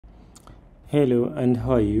Hello and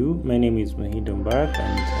how are you? My name is Mahid Mbarak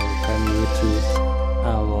and I welcome you to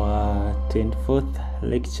our 24th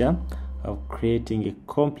lecture of creating a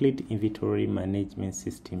complete inventory management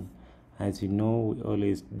system. As you know, we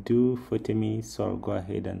always do 40 minutes, so I'll go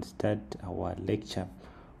ahead and start our lecture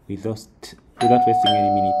without wasting any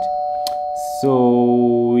minute.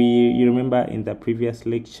 So you remember in the previous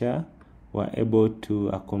lecture, we were able to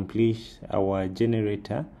accomplish our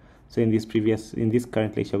generator. So in this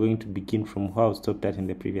current lecture, we're going to begin from how I stopped at in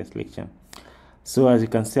the previous lecture. So as you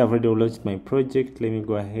can see, I've already launched my project. Let me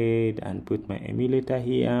go ahead and put my emulator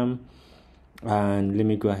here, and let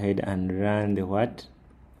me go ahead and run the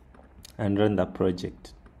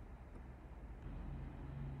project.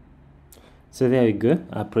 So there we go,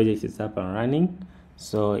 our project is up and running.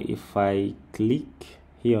 So if I click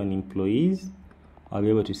here on employees, I'll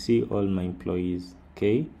be able to see all my employees.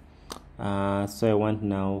 Okay. So I want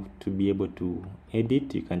now to be able to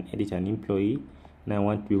edit. You can edit an employee. Now I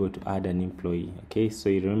want to be able to add an employee. Okay, so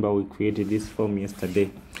you remember we created this form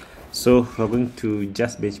yesterday. So we're going to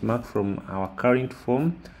just benchmark from our current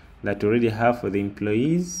form that we already have for the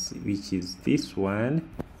employees, which is this one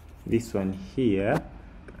here,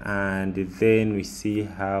 and then we see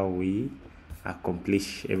how we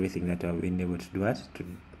accomplish everything that I've been able to do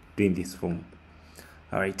in this form.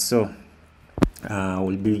 All right, so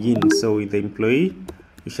we'll begin. So with the employee,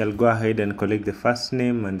 we shall go ahead and collect the first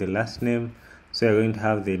name and the last name. So you're going to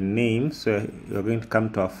have the name. So you're going to come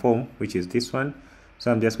to our form, which is this one.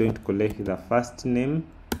 So I'm just going to collect the first name.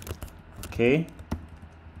 Okay.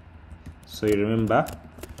 So you remember,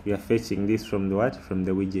 we are fetching this from the from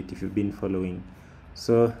the widget, if you've been following.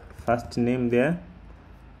 So first name there.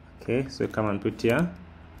 Okay. So come and put here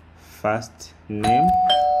first name.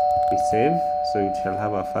 We save. So we shall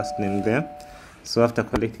have our first name there. So after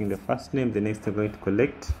collecting the first name, the next we're going to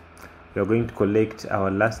collect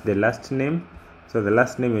the last name. So the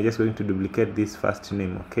last name, we're just going to duplicate this first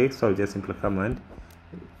name. Okay, so I'll just simply come and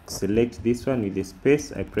select this one with a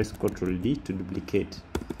space. I press Ctrl D to duplicate.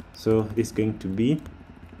 So this is going to be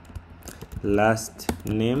last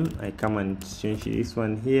name. I come and change this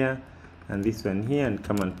one here and this one here and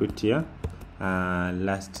come and put here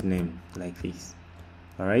last name like this.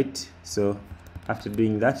 All right, so after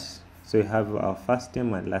doing that, so we have our first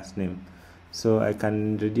name and last name. So I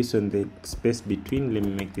can reduce on the space between. Let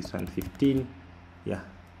me make this one 15. Yeah,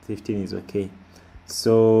 15 is okay.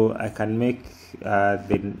 So I can make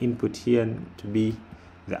the input here to be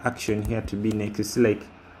the action here to be next. You see, like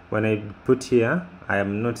when I put here, I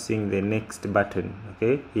am not seeing the next button.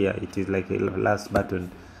 Okay, here it is like a last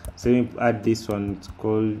button. So we add this one. It's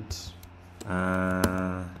called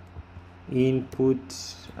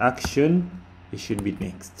input action. It should be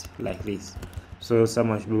next like this. So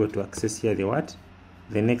someone should be able to access here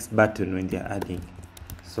the next button when they're adding.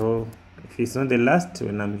 So if it's not the last,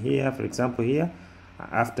 when I'm here, for example here,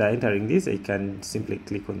 after entering this, I can simply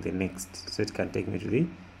click on the next, so it can take me to the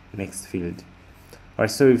next field. All right,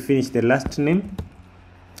 so we finish the last name.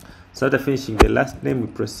 So after finishing the last name, we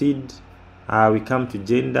proceed. We come to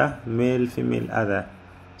gender, male, female, other.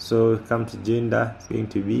 So we come to gender. It's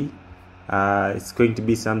going to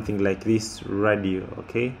be something like this, radio.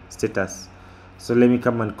 Okay, status. So let me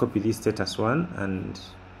come and copy this status one and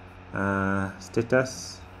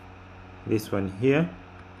status, this one here.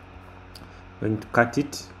 I'm going to cut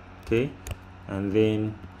it. Okay, and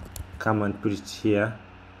then come and put it here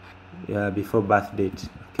before birth date.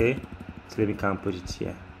 Okay, so let me come and put it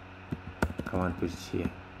here. Come and put it here.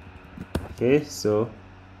 Okay, so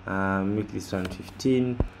make this one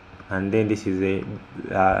 15. And then this is a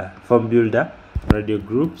form builder radio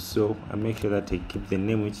group. So I make sure that I keep the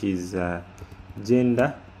name, which is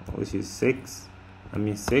gender, which is sex.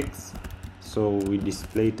 So we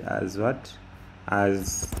display it as what?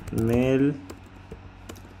 As male.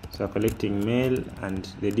 So collecting male, and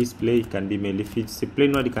the display can be male. If it's a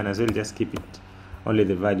plain word, you can as well just keep it only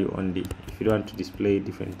the value only. If you don't want to display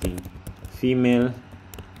different thing, female,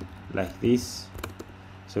 like this.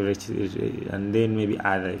 So and then maybe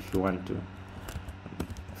other if you want to.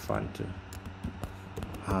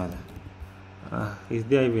 Other. Is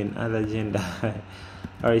there even other gender?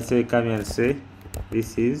 Alright, so you come here and say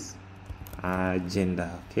this is gender.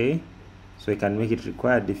 Okay, so you can make it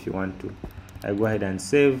required if you want to. I go ahead and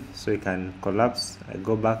save, so you can collapse. I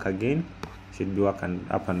go back again, should be up and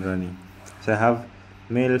running. So I have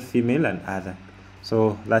male, female, and other.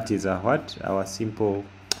 So that is our simple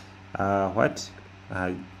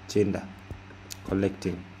gender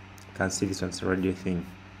collecting. You can see this one's a radio thing.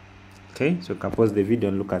 Okay, so you can pause the video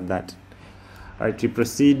and look at that. All right, we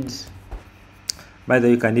proceed. By the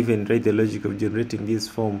way, you can even write the logic of generating this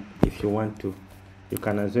form if you want to. you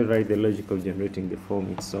can as well write the logic of generating the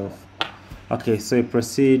form itself. Okay, so we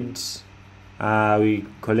proceed. We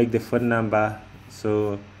collect the phone number.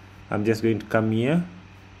 So I'm just going to come here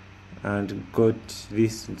and got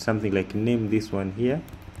this something like name this one here,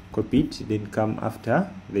 copy it, then come after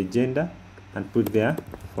the gender and put their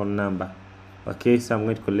phone number. Okay, so I'm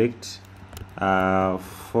going to collect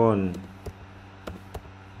phone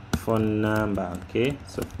number. Okay,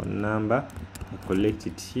 so phone number, I collect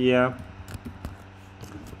it here,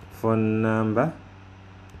 phone number,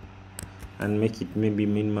 and make it maybe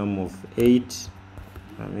minimum of 8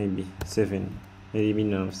 or maybe 7, maybe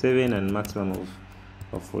minimum of 7 and maximum of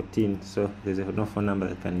 14. So there's no phone number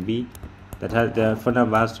that can be the phone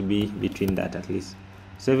number has to be between that, at least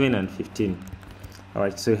 7 and 15. All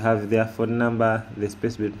right, so you have their phone number. The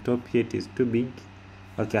space between top here, it is too big.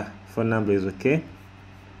 Okay, phone number is okay.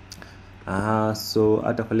 So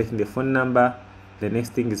after collecting the phone number, the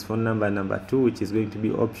next thing is phone number number 2, which is going to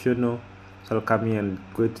be optional. So I'll come here and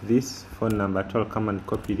go to this phone number 2. I'll come and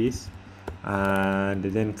copy this and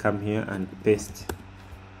then come here and paste.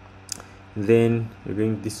 Then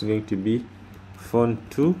this is going to be phone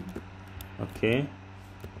 2. Okay,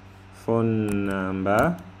 phone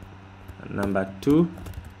number 2.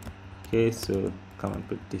 Okay, so come and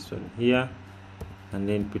put this one here and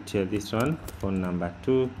then put here this one, phone number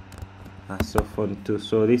 2. So phone 2.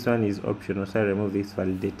 So this one is optional, so I remove this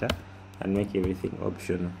validator and make everything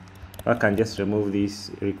optional. I can just remove this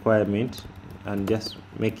requirement and just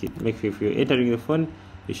make if you're entering the phone,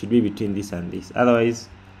 it should be between this and this, otherwise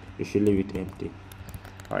you should leave it empty.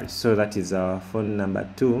 All right, so that is our phone number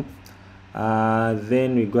 2.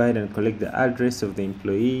 Then we go ahead and collect the address of the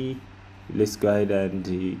employee. Let's go ahead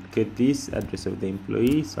and get this address of the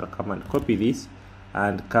employee. So I'll come and copy this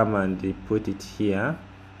and come and put it here.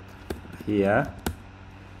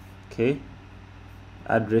 Okay,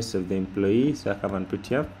 address of the employee. So I come and put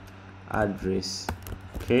here address.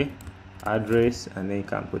 Okay, address, and then you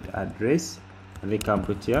can put address, and then you can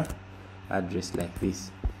put here address like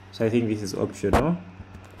this. So I think this is optional.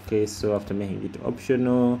 Okay, so after making it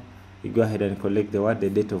optional, you go ahead and collect the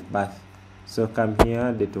date of birth. So come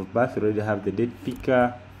here, date of birth. We already have the date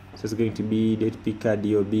picker, so it's going to be date picker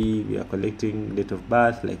DOB. We are collecting date of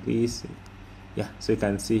birth like this. Yeah, so you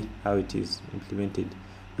can see how it is implemented.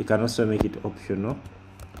 You can also make it optional.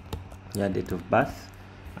 Yeah, date of birth.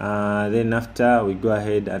 Then after, we go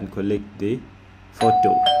ahead and collect the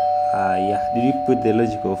photo. Yeah, did you put the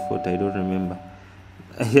logic of photo? I don't remember.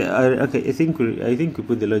 Okay, I think we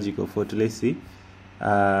put the logic of photo. Let's see.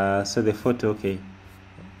 So the photo, okay,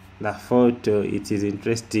 the photo, it is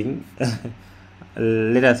interesting.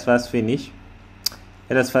 Let us first finish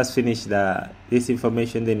this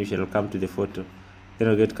information, then we shall come to the photo. Then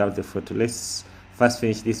we'll get to come to the photo. Let's first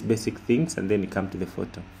finish these basic things and then we come to the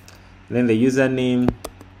photo. Then the username.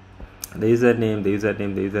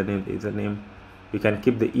 We can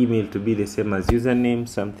keep the email to be the same as username,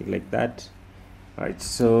 something like that. All right,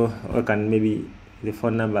 so or can maybe the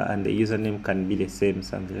phone number and the username can be the same,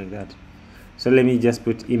 something like that. So let me just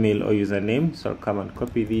put email or username. So I'll come and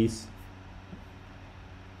copy this.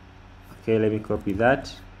 Okay, let me copy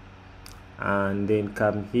that and then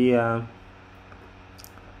come here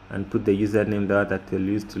and put the username there that they'll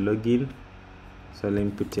use to log in. So let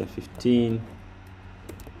me put here 15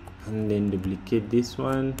 and then duplicate this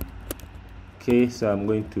one. Okay, so I'm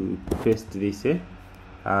going to paste this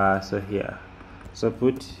so here, so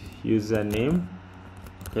put username.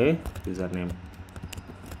 Okay, username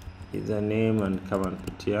and come and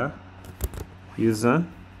put here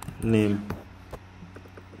username.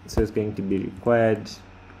 So it's going to be required,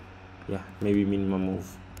 yeah, maybe minimum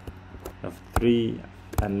of 3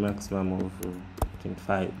 and maximum of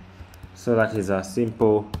 25. So that is our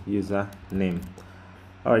simple username.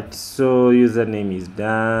 All right, so username is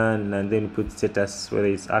done, and then put status, whether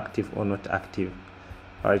it's active or not active.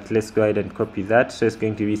 All right, let's go ahead and copy that. So it's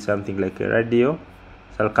going to be something like a radio.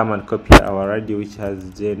 So I'll come and copy our radio, which has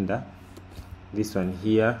gender, this one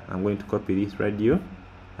here. I'm going to copy this radio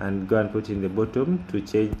and go and put in the bottom to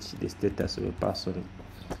change the status of a person.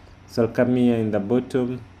 So I'll come here in the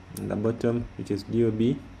bottom, which is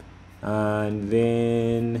DOB, and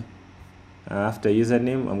then after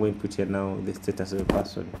username, I'm going to put here now the status of a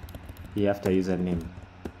person here after username.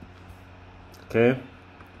 Okay,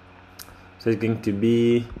 so it's going to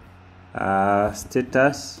be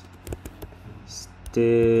status.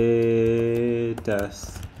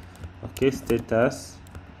 Okay, status,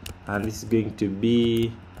 and this is going to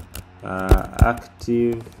be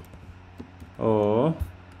active or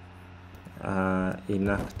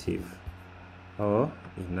inactive,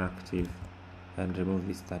 and remove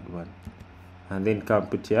this third one, and then come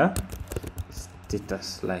put here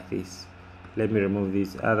status like this. Let me remove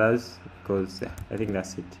these others because I think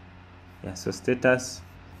that's it. Yeah, so status.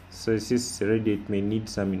 So this is ready. It may need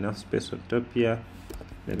some enough space on top here.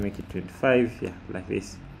 Let's make it 25. Yeah, like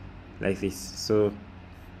this, so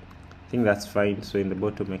I think that's fine. So in the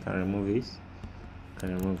bottom I can remove this, I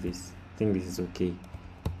think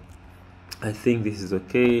this is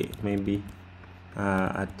okay. Maybe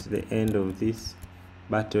at the end of this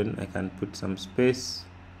button I can put some space.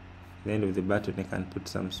 At the end of the button I can put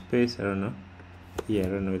some space. I don't know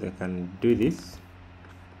whether I can do this.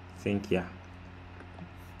 I think, yeah.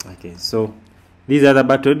 Okay, so these other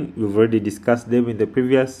buttons we've already discussed them in the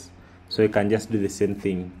previous, so you can just do the same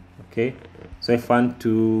thing. Okay, so if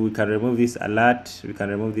we can remove this alert.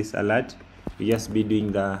 We just be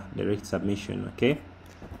doing the direct submission. Okay,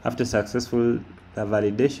 after successful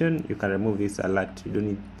validation, you can remove this alert. You don't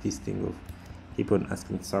need this thing of keep on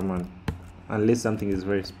asking someone unless something is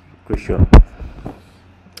very crucial.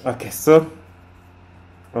 Okay, so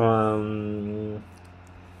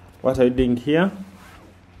what are you doing here?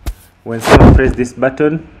 When someone press this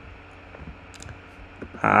button,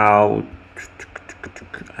 I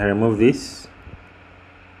remove this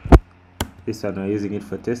one. I'm using it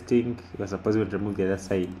for testing. You're supposed to remove the other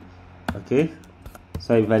side. Okay,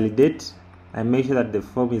 so I validate. I make sure that the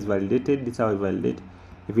form is validated. This is how I validate.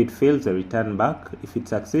 If it fails, I return back. If it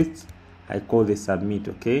succeeds, I call the submit.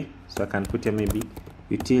 Okay, so I can put here maybe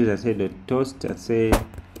utils and say the toast and say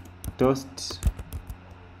toast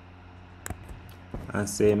and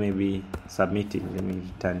say maybe submitting. Let me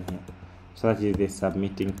return here. So that is the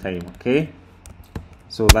submitting time. Okay,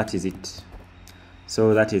 so that is it.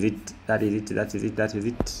 That is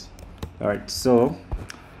it. All right, so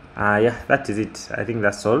yeah, that is it. I think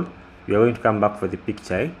that's all. We are going to come back for the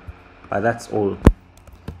picture, but that's all.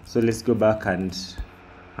 So let's go back and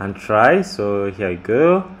try. So here we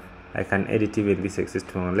go. I can edit even this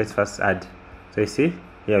existing one. Let's first add. So you see,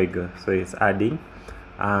 here we go. So it's adding.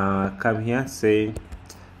 Come here, say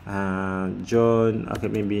John. Okay,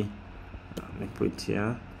 maybe let me put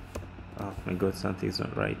here. Oh my god, something's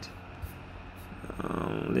not right.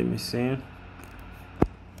 Let me see.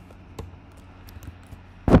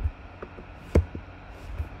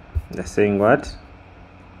 They're saying what?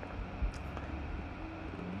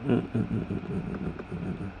 It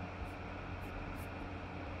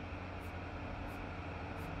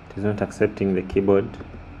is not accepting the keyboard.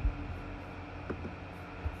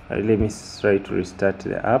 Let me try to restart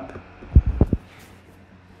the app.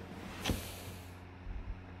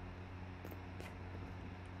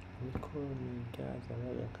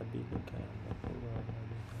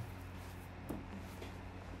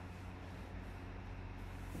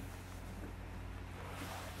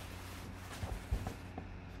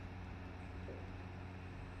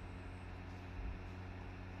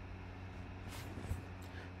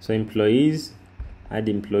 So employees, add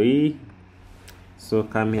employee. So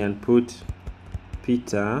come here and put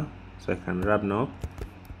Peter. So I can grab now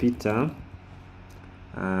Peter.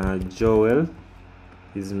 Joel,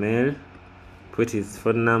 his mail. Put his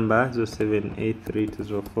phone number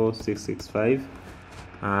 0783204665.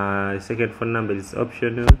 The second phone number is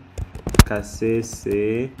optional.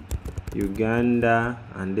 Kasese, Uganda,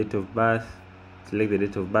 and date of birth. Select the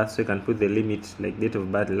date of birth. So you can put the limit, like date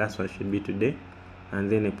of birth. The last one should be today. And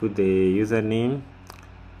then I put the username,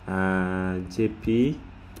 JP1.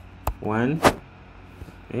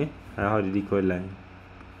 How did he call line?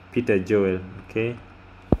 Peter Joel. Okay,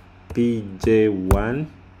 PJ1.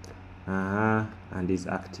 And is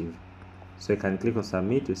active. So you can click on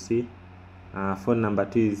submit to see. Phone number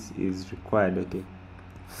 2 is required. Okay,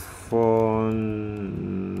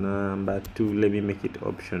 phone number 2. Let me make it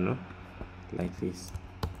optional, like this.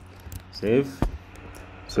 Save.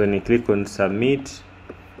 So when you click on submit,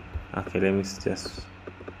 okay, let me just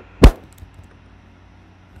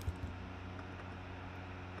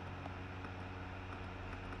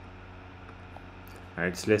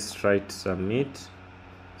alright, so let's try to submit.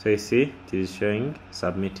 So you see it is showing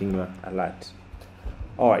submitting your alert.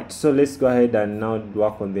 Alright, so let's go ahead and now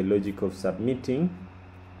work on the logic of submitting.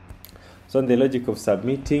 So the logic of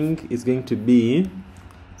submitting is going to be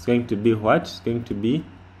what? It's going to be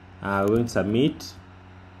we're going to submit.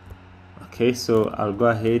 Okay, so I'll go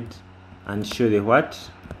ahead and show the what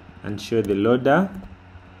and show the loader,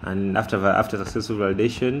 and after successful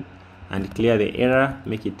validation and clear the error,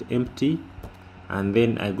 make it empty, and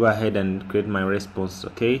then I go ahead and create my response.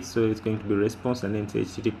 Okay, so it's going to be response and then say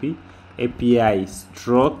HTTP API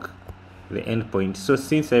stroke the endpoint. So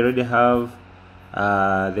since I already have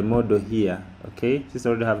the model here, okay, since I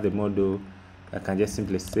already have the model, I can just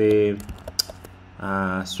simply say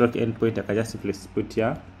stroke endpoint. I can just simply put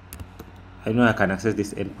here I know I can access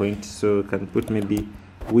this endpoint, so I can put maybe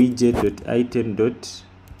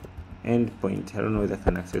widget.item.endpoint. I don't know whether I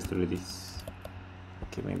can access all this.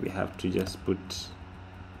 Okay, maybe I have to just put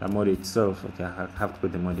the mode itself. Okay, I have to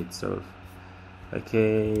put the mode itself.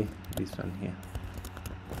 Okay, this one here.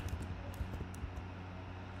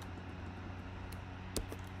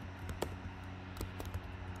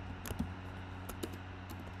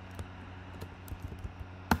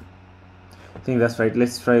 I think that's right.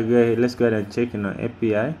 Let's go ahead and check in our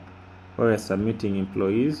API where we're submitting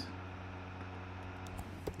employees.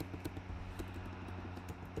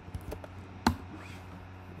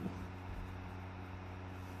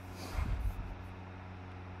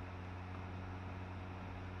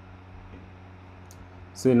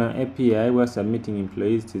 So in our API, we're submitting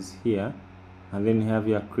employees. It is here, and then you have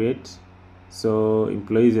your create. So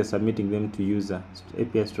employees, are submitting them to user,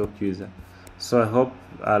 API stroke user. So I hope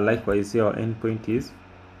likewise here our endpoint is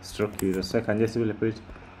stroke user. So I can just simply put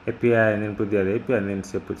API and then put the other API and then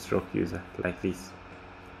say put stroke user like this.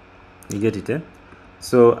 You get it, eh?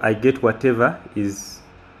 So I get whatever is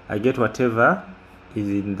in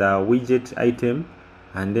the widget item,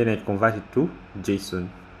 and then I convert it to JSON,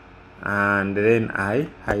 and then I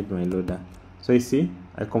hide my loader. So you see,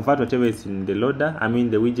 I convert whatever is in the loader, I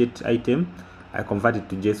mean the widget item, I convert it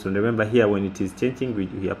to JSON. Remember here, when it is changing, we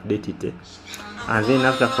update it. And then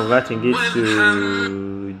after converting it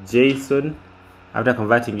to JSON,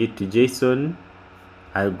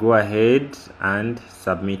 I go ahead and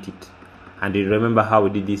submit it. And you remember how we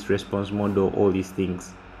did this response model, all these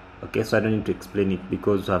things. Okay, so I don't need to explain it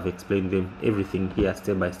because I've explained them everything here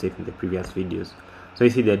step by step in the previous videos. So you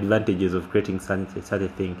see the advantages of creating such a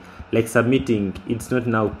thing. Like submitting, it's not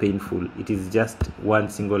now painful. It is just one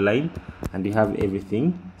single line and you have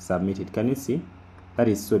everything submitted. Can you see? That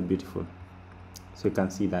is so beautiful. So you can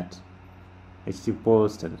see that. HTTP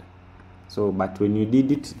post and so, but when you did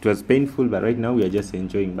it, it was painful, but right now we are just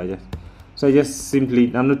enjoying so I just simply,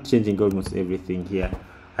 I'm not changing almost everything here.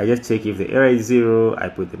 I just check if the error is 0, I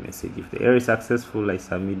put the message. If the error is successful, I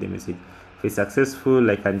submit the message. If it's successful,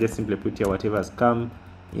 I can just simply put here whatever has come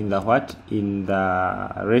in the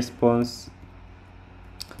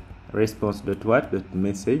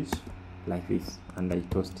response.message like this, and I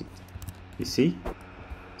toast it. You see?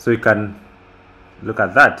 So you can look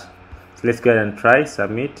at that. So let's go ahead and try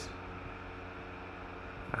submit.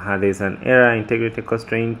 There's an error, integrity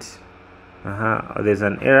constraint. There's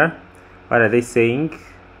an error. What are they saying?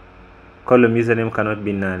 Column username cannot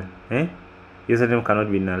be null. Username cannot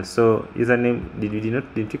be null. So username, did you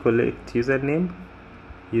collect username?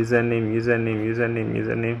 Username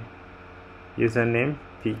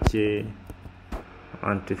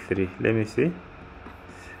PJ123. Let me see.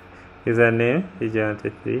 Username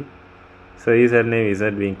PJ123. So username is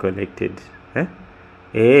not being collected.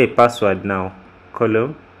 Password now.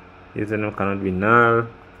 Column username cannot be null.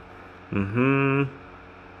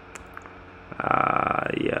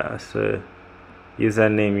 Yeah, so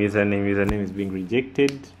username is being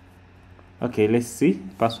rejected. Okay, let's see.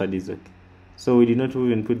 Password is okay. So we did not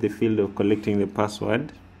even put the field of collecting the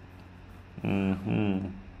password.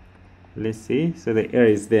 Let's see. So the error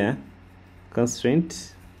is there.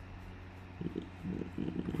 Constraint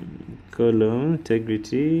column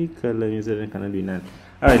integrity column username cannot be null.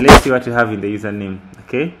 All right, let's see what we have in the username.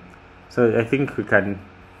 Okay, so I think we can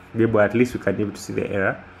be able, at least we can be able to see the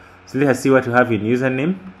error. So let's see what we have in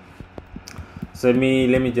username. So let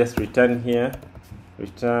me just return here,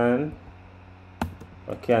 return.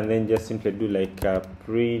 Okay, and then just simply do like a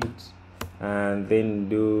print, and then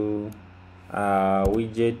do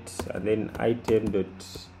widget, and then item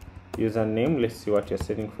dot username. Let's see what you're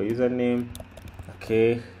setting for username.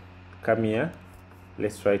 Okay, come here.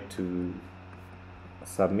 Let's try to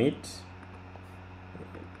submit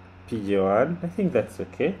PJ1. I think that's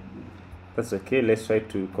okay. That's okay. Let's try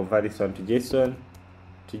to convert this one to JSON.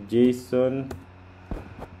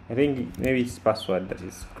 I think maybe it's password that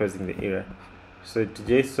is causing the error. So to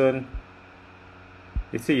JSON,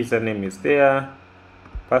 you see username is there,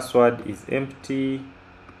 password is empty.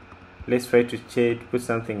 Let's try to put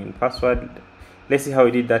something in password. Let's see how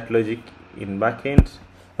we did that logic in backend.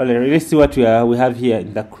 Alright, let's see what we have here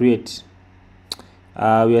in the create.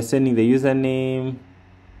 We are sending the username.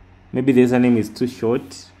 Maybe the username is too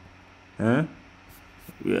short.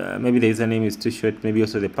 Maybe the username is too short. Maybe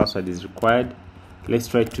also the password is required. Let's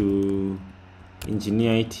try to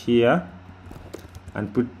engineer it here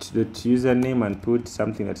and put the username and put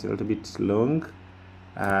something that's a little bit long.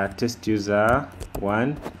 Test user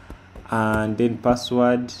 1, and then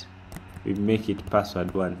password, we make it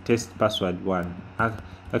password 1. Test password 1.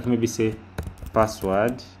 Like maybe say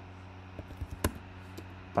password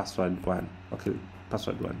password 1. Okay,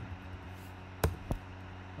 password 1.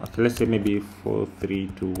 Okay, let's say maybe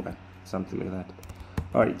 4321, something like that.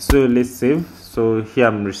 All right, so let's save. So here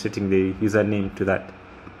I'm resetting the username to that.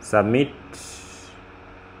 Submit.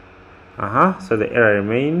 So the error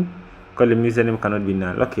remain. Column username cannot be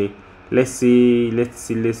null. Okay, let's see.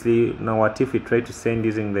 Now what if we try to send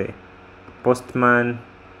using the Postman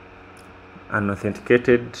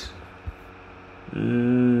unauthenticated?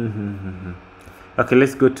 Okay,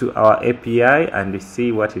 let's go to our API and we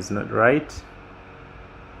see what is not right.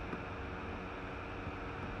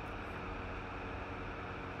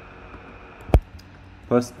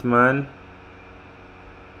 Postman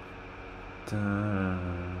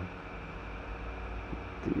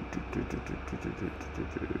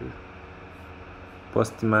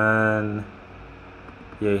Postman,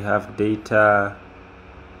 here you have data.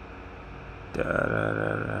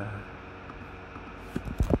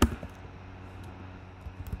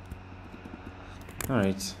 All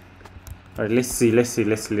right, let's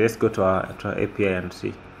go to our API and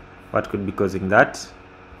see what could be causing that.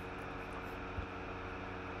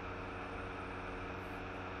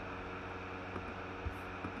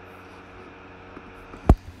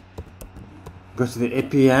 Go to the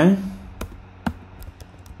API,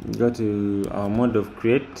 go to our mode of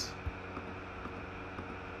create,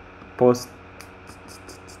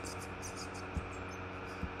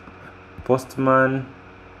 Postman.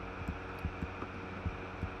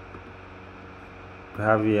 We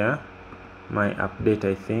have here my update,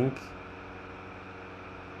 I think.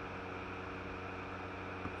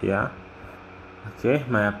 Yeah, okay,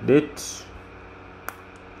 my update.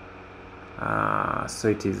 So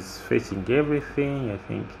it is fetching everything. I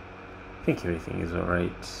think everything is all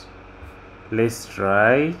right. Let's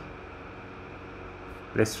try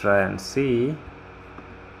and see.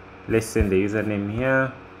 Let's send the username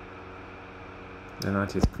here. I don't know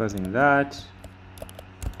what is causing that,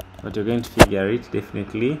 but you're going to figure it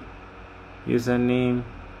definitely. Username.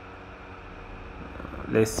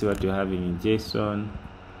 Let's see what you're having in JSON.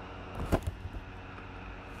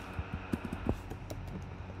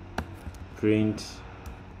 Print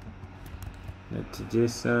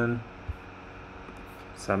 .json.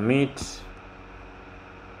 Submit.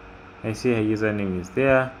 I see her username is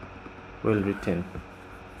there, well written.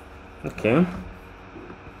 Okay,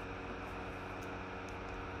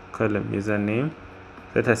 column username.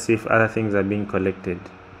 Let us see if other things are being collected.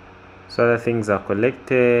 So other things are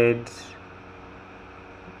collected.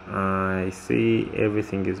 I see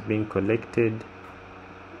everything is being collected.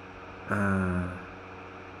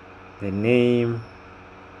 The name,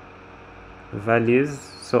 values,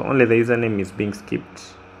 so only the username is being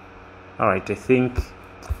skipped. All right, I think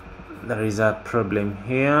there is a problem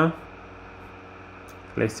here.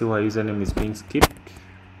 Let's see why username is being skipped.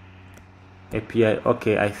 API.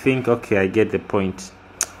 Okay, I think, okay, I get the point.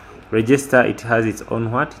 Register, it has its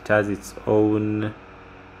own what? It has its own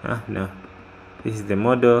no, this is the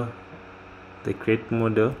model, the create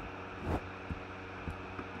model.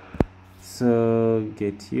 So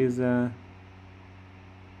get user,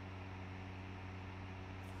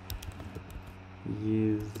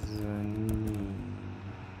 username.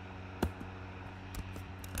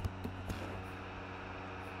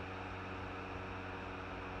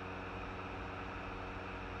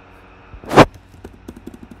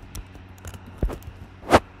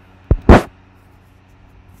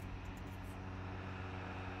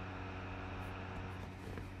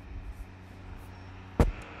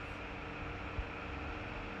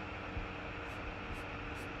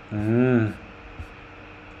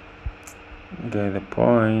 Get the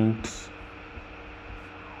point.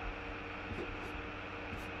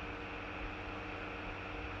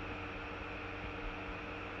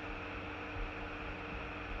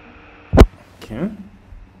 Okay,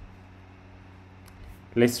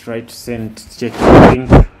 let's try to check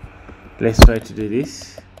everything. Let's try to do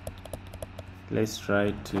this. Let's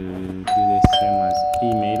try to do the same as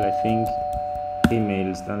email. I think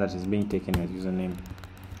email standard is being taken as username.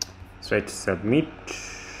 Let's try to submit.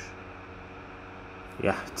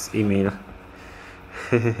 Yeah, it's email.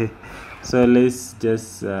 So let's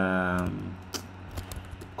just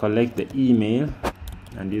collect the email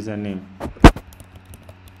and username.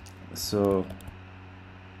 So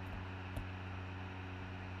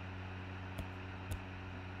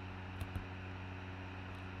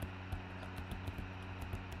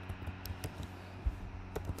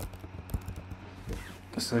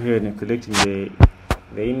here when you're collecting the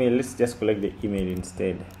email, let's just collect the email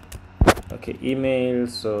instead. Okay, email,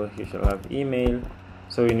 so you shall have email.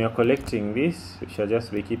 So when you're collecting this, you shall just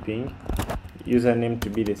be keeping username to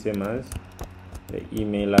be the same as the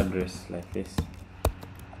email address, like this.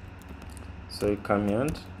 So you come here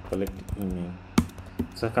and collect email.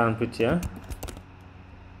 So I can put here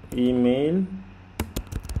email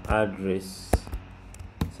address,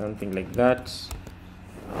 something like that.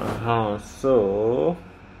 So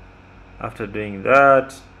after doing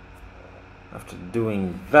that,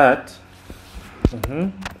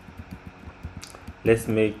 let's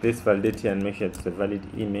validate here and make sure it's a valid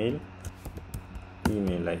email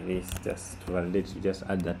like this. Just to validate, you just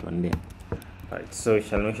add that one there. Right, so we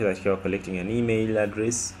shall make sure that you're collecting an email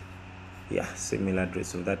address. Yes, email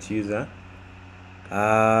address of that user.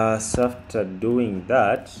 So after doing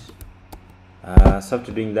that,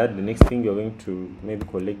 the next thing you're going to maybe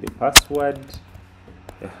collect the password.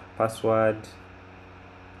 Password.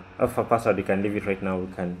 For password, you can leave it right now. We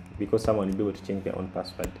can, because someone will be able to change their own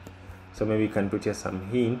password. So maybe you can put here some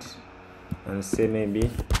hint and say maybe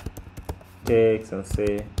text and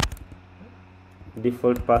say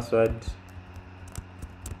default password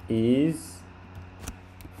is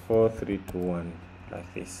 4321,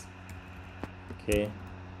 like this. Okay,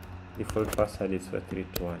 default password is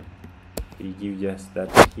 4321. You give just that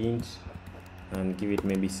hint and give it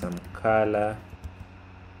maybe some color.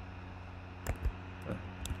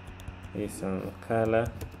 Here's some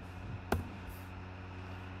color.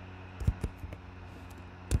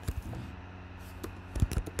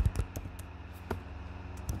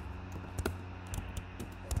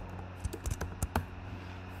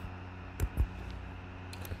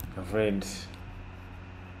 Red.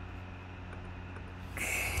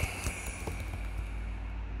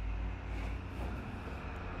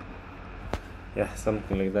 Yeah,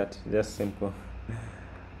 something like that. Just simple.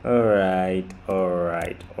 All right.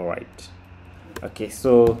 Okay,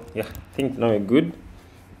 so yeah, I think now we're good.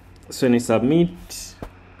 So when you submit,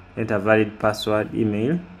 enter valid password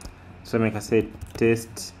email. So make I say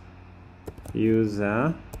test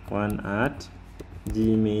user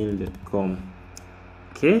 1@gmail.com.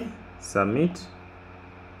 Okay, submit.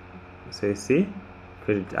 So you see,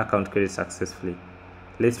 account created successfully.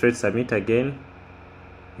 Let's try to submit again.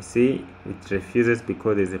 You see, it refuses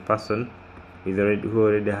because there's a person who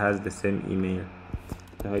already has the same email.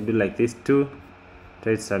 So if I do like this too,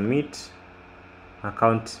 try to submit,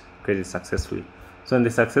 account created successfully. So in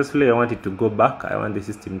the successfully, I want it to go back. I want the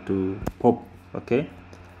system to pop. Okay,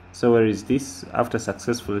 so where is this? After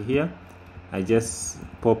successful here, I just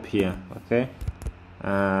pop here. Okay,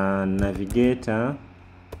 navigator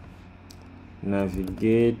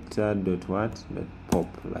dot pop,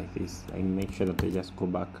 like this. I make sure that I just go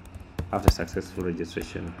back after successful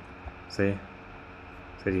registration. So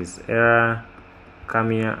it is error,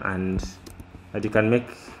 come here, and but you can make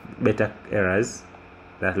better errors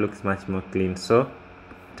that looks much more clean. So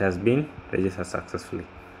it has been registered successfully.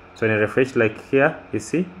 So when I refresh, like here, you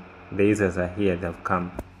see the users are here, they've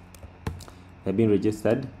come, they've been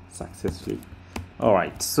registered successfully. All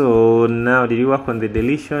right, so now did you work on the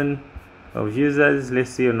deletion of users?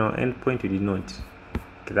 Let's see on our endpoint, we did not.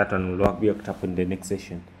 Okay, that one will be worked up in the next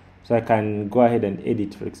session. So I can go ahead and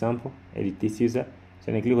edit, for example, edit this user.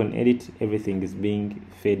 So when I click on edit, everything is being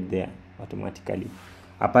fed there automatically,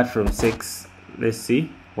 apart from sex. Let's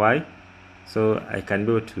see why. So I can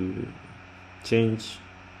go to change,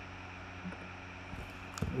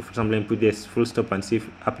 for example, input this full stop and see if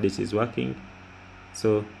update is working.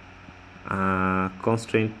 So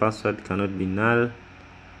constraint password cannot be null,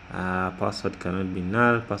 password cannot be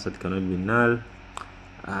null, password cannot be null.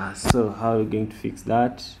 So how are we going to fix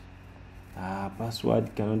that?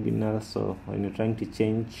 Password cannot be null. So when you're trying to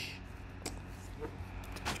change,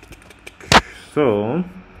 so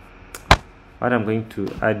what I'm going to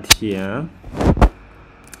add here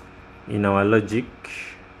in our logic,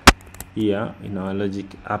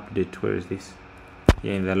 update, where is this?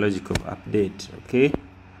 Here in the logic of update. Okay,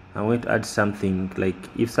 I'm going to add something like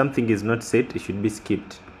if something is not set, it should be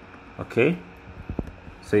skipped. Okay,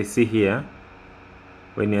 so you see here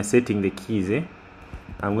when you're setting the keys,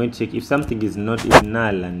 I'm going to check if something is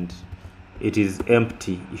null and it is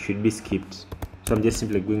empty, it should be skipped. So I'm just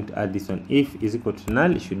simply going to add this one. If is equal to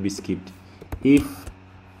null, it should be skipped. If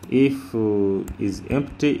is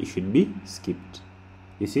empty, it should be skipped.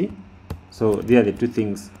 You see, so there are the two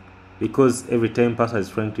things, because every time password is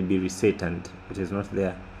trying to be reset and it is not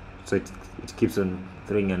there, so it keeps on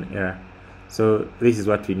throwing an error. So this is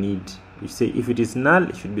what we need. You say if it is null,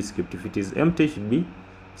 it should be skipped. If it is empty, it should be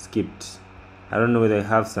skipped. I don't know whether I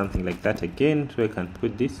have something like that again, so I can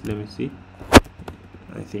put this. Let me see.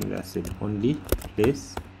 I think that's the only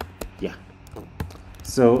place. Yeah.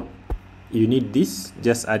 So you need this,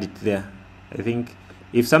 just add it there. I think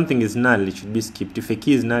if something is null, it should be skipped. If a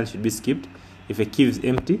key is null, it should be skipped. If a key is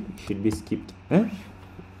empty, it should be skipped.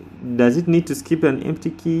 Does it need to skip an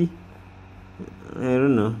empty key?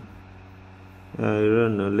 don't know.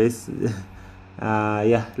 Let's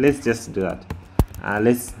yeah, let's just do that.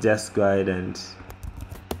 Let's just go ahead and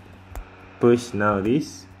push now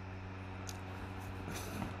this.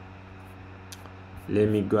 Let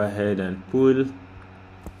me go ahead and pull.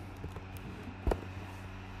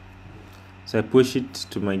 So I push it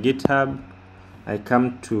to my GitHub. I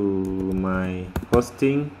come to my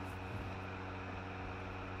hosting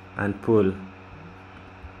and pull.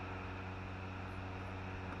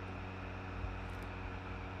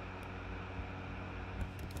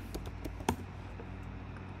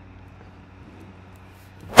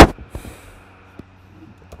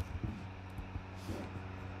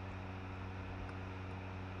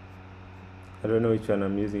 I don't know which one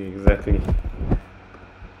I'm using exactly.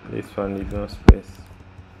 This one is no space.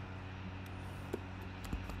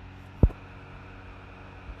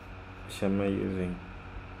 Which am I using?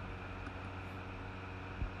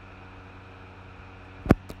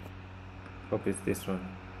 Hope it's this one.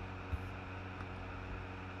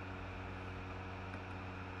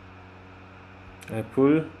 I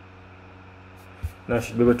pull. Now I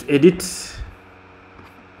should be able to edit,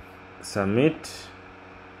 submit.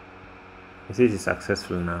 You see, it's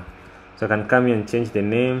successful now. So I can come here and change the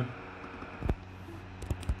name.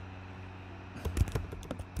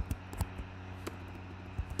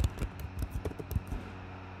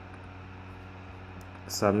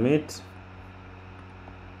 Submit.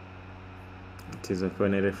 It is okay.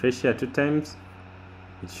 When I refresh here 2 times,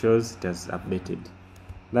 it shows it has updated.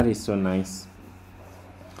 That is so nice.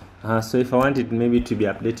 So if I want it maybe to be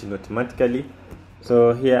updating automatically,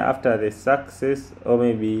 so here after the success, or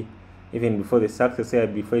maybe even before the success, here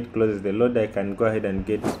before it closes the load, I can go ahead and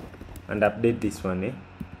get and update this one.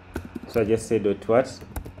 So I just say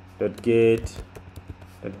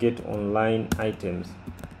get online items.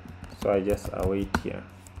 So I just await here.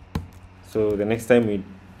 So the next time we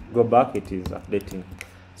go back, it is updating.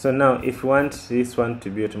 So now if you want this one to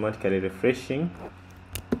be automatically refreshing,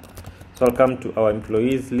 so I'll come to our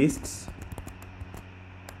employees list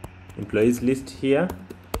here,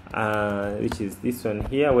 which is this one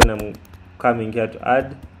here. When I'm coming here to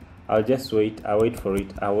add, I'll just wait. I wait for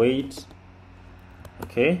it.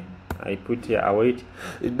 Okay, I put here await.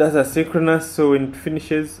 It does asynchronous, so when it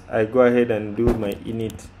finishes, I go ahead and do my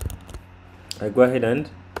init. I go ahead and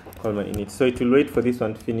call my init. So it will wait for this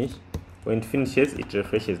one to finish. When it finishes, it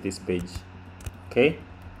refreshes this page. Okay,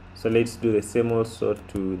 so let's do the same also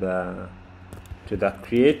to the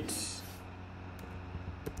create.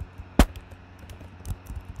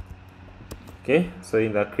 Okay, so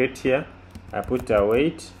in the create here, I put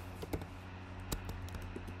await,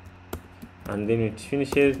 and then it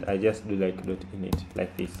finishes, I just do like .init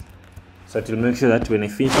like this. So it will make sure that when I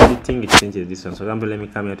finish editing, it changes this one. So for example, let me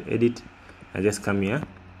come here to edit. I just come here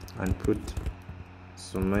and put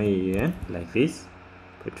Sumai here like this.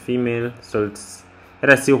 Put female. So it's,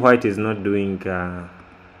 let us see why it is not doing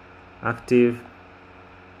active.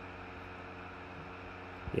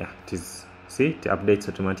 Yeah, it is. See, it updates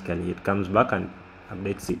automatically. It comes back and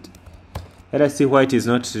updates it. Let us see why it is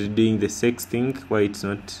not doing the sex thing. Why it's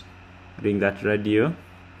not doing that radio.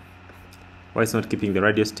 Why it's not keeping the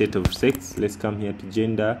radio state of sex. Let's come here to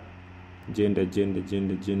gender, email,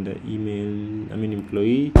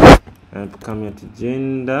 employee, and come here to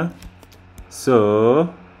gender.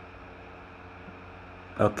 So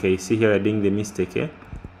okay, see here we're doing the mistake here.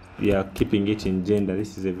 We are keeping it in gender.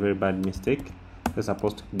 This is a very bad mistake. It's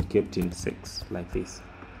supposed to be kept in sex like this.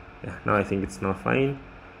 Yeah, now I think it's now fine.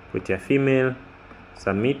 Put your female,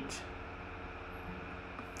 submit.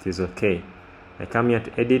 It is okay. I come here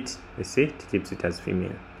to edit. You see, it keeps it as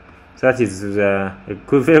female. So that is a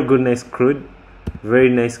good, very good, nice CRUD. Very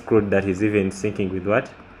nice CRUD that is even syncing with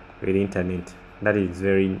what? With the internet. That is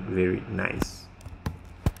very, very nice.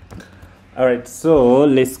 Alright, so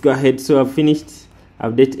let's go ahead. So I've finished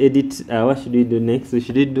update edit. What should we do next? So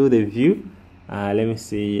should we do the view? Let me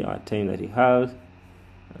see our time that we have.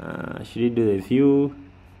 Should we do the view?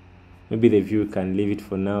 Maybe the view, can leave it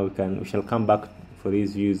for now. We shall come back for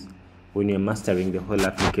these views when you're mastering the whole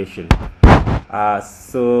application.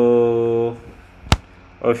 So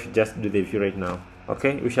or should just do the view right now.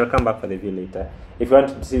 Okay, we shall come back for the view later. If you want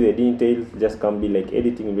to see the details, just come be like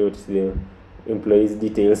editing, you'll be able to see the employees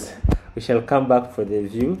details. We shall come back for the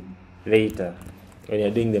view later when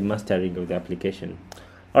you're doing the mastering of the application.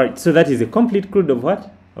 All right, so that is a complete CRUD of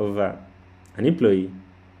what? Of an employee.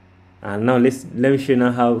 And now let me show you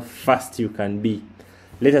now how fast you can be.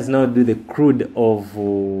 Let us now do the CRUD of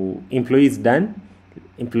employees done.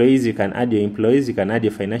 Employees, you can add your employees, you can add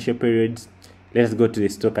your financial periods. Let's go to the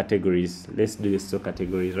store categories. Let's do the store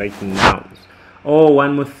categories right now. Oh,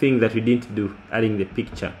 one more thing that we didn't do, adding the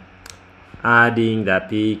picture. Adding the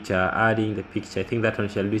picture. I think that one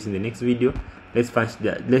shall do this in the next video. Let's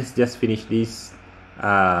just finish this.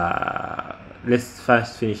 Let's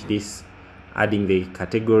first finish this, adding the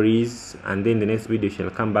categories, and then the next video shall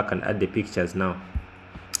come back and add the pictures now.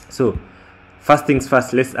 So first things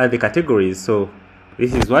first, let's add the categories. So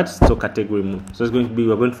this is what stock category model. So it's going to be,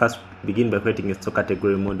 we're going to first begin by creating a stock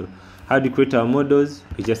category model. How do you create our models?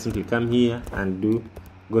 We just simply come here and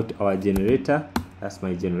go to our generator. That's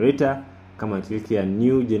my generator. Come and click here,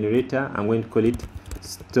 new generator. I'm going to call it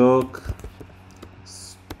stock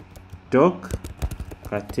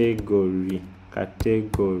category.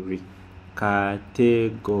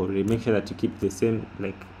 Make sure that you keep the same,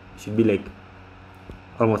 like should be like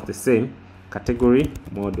almost the same category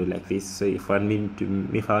model, like this. So if I want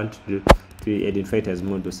to identify it as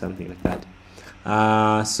model, something like that.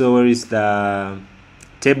 So where is the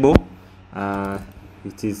table?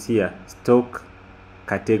 It is here, stock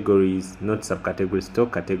categories, not subcategories,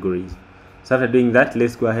 stock categories. So after doing that,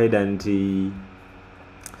 let's go ahead and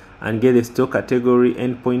get the stock category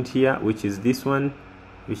endpoint here, which is this one,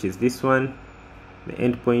 the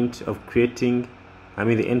endpoint of creating,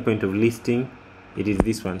 the endpoint of listing, it is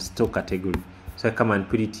this one, stock category. So I come and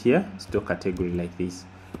put it here, stock category, like this,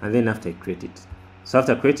 and then after I create it. So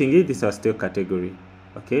after creating it, this is our stock category.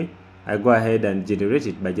 Okay, I go ahead and generate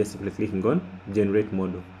it by just simply clicking on generate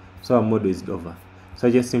model. So our model is over. So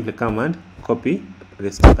I just simply come and copy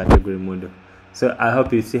the stock category model. So I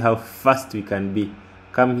hope you see how fast we can be.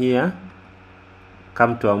 Come here,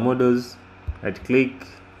 come to our models, right click,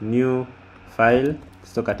 new file,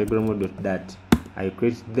 stock category model that I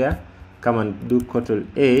create there. Come and do Ctrl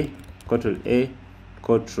A,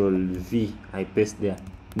 Ctrl V, I paste there.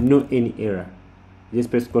 No any error.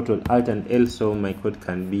 Just press Ctrl Alt and L so my code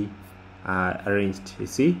can be arranged. You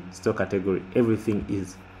see, stock category, everything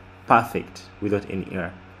is perfect without any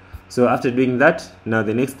error. So after doing that, now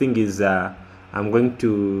the next thing is I'm going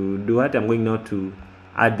to do what? I'm going now to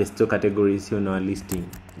add the stock categories here on our listing.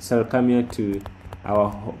 So I'll come here to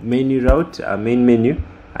our menu route, our main menu.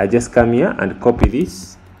 I just come here and copy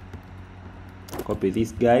this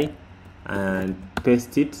guy and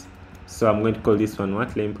paste it. So I'm going to call this one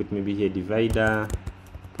what? Let me put maybe here divider,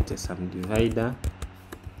 put some divider,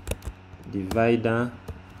 and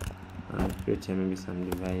create here maybe some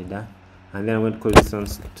divider, and then I'm going to call this one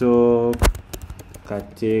stock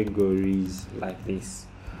categories, like this.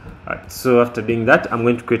 Alright, so after doing that, I'm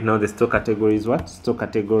going to create now the stock categories what? Stock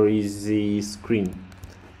categories screen,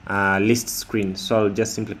 list screen. So I'll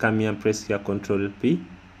just simply come here and press here Control P,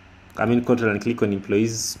 Control and click on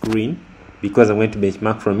employees screen, because I'm going to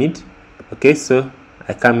benchmark from it. Okay, so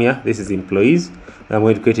I come here, this is employees. I'm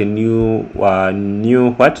going to create a new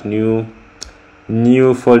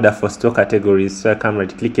folder for stock categories. So I come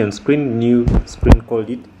right click on screen, new screen, called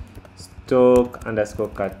it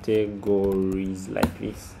stock_categories, like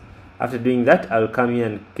this. After doing that, I'll come here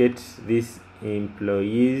and get this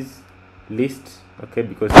employees list. Okay,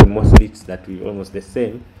 because the most lists that we almost the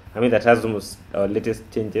same, that has almost our latest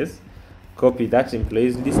changes. Copy that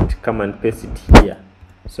employees list, come and paste it here.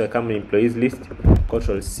 So I come to employees list,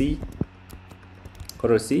 Ctrl C,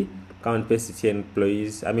 come and paste it here,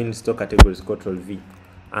 employees, stock categories, Ctrl V,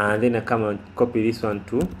 and then I come and copy this one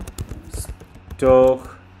to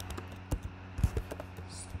stock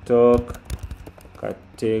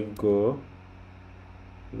categories,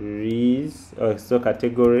 or stock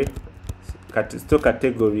categories.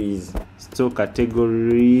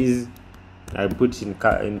 I put in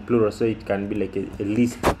plural so it can be like a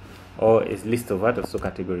list, or a list of what? Of stock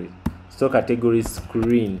categories. Stock categories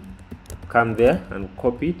screen. Come there and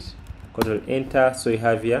copy it. Ctrl enter. So you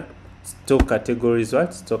have here stock categories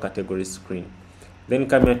what? Stock categories screen. Then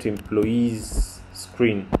come here to employees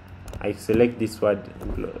screen. I select this word,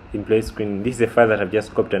 employee screen. This is the file that I've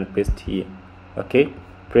just copied and pasted here. Okay,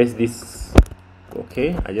 press this.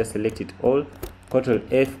 Okay, I just select it all. Ctrl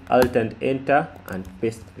F, Alt and enter and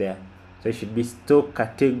paste there. So it should be stock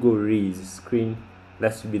categories screen.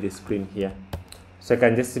 That should be the screen here. So I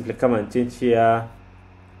can just simply come and change here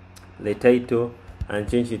the title and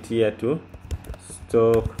change it here to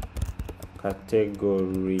stock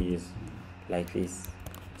categories, like this.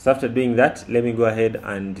 So after doing that, let me go ahead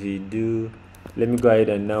and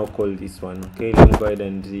now call this one. Okay, let me go ahead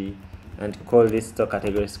and call this stock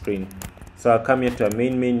category screen. So I'll come here to a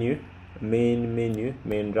main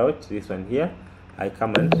route, this one here. I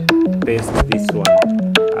come and paste this one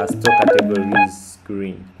as stock categories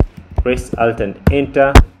screen. Press Alt and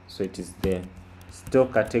enter, so it is there.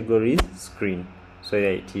 Stock categories screen. So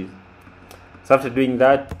there it is. So So after doing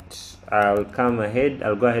that, I'll come ahead,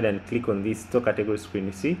 I'll go ahead and click on this store category screen.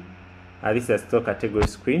 You see, this is a store category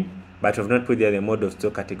screen, but we've not put the other mode of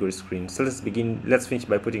store category screen. So let's finish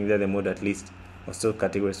by putting the other mode at least of store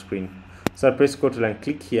category screen. So I'll press Ctrl and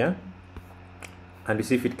click here, and you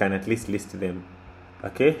see if it can at least list them.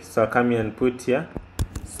 Okay, so I'll come here and put here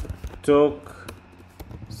stock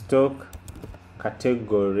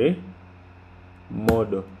category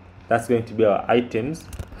model. That's going to be our items.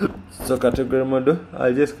 So category model,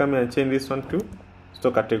 I'll just come here and change this one to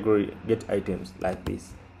stock category get items, like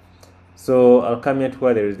this. So I'll come here to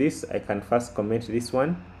where there is this. I can first comment this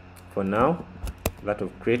one for now, that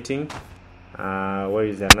of creating. Where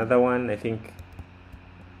is another one? I think,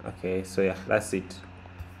 okay, so yeah, that's it.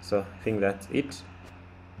 So I think that's it.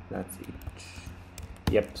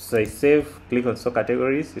 Yep. So I save, click on store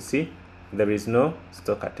categories. You see there is no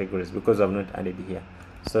store categories because I've not added here.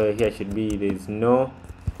 So here should be there is no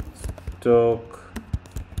stock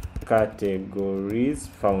categories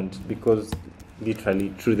found, because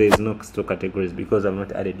literally true, there is no store categories because I've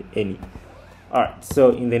not added any. Alright,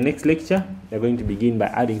 so in the next lecture we're going to begin by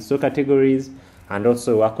adding store categories and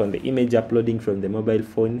also work on the image uploading from the mobile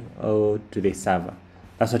phone or to the server.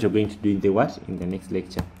 That's what you're going to do in the next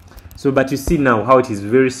lecture. So but you see now how it is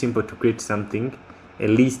very simple to create something, a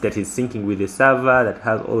list that is syncing with the server, that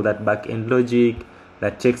has all that back-end logic,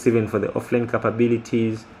 that checks even for the offline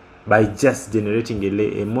capabilities, by just generating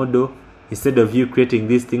a model. Instead of you creating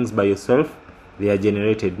these things by yourself, they are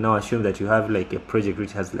generated. Now assume that you have like a project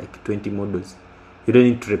which has like 20 models. You don't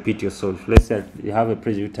need to repeat yourself. Let's say you have a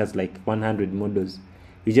project which has like 100 models.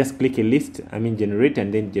 You just click a list, generate,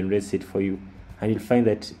 and then generates it for you. And you'll find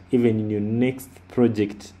that even in your next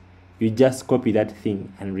project, you just copy that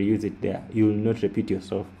thing and reuse it there. You will not repeat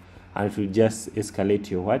yourself, and it will just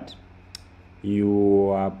escalate your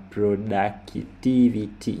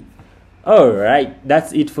productivity. All right,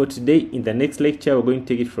 that's it for today. In the next lecture, we're going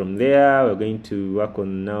to take it from there. We're going to work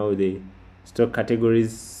on now the stock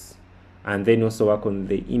categories, and then also work on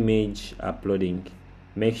the image uploading.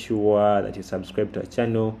 Make sure that you subscribe to our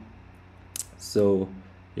channel so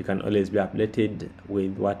you can always be updated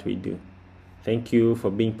with what we do. Thank you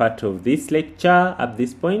for being part of this lecture at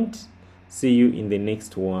this point. See you in the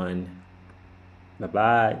next one. Bye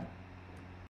bye.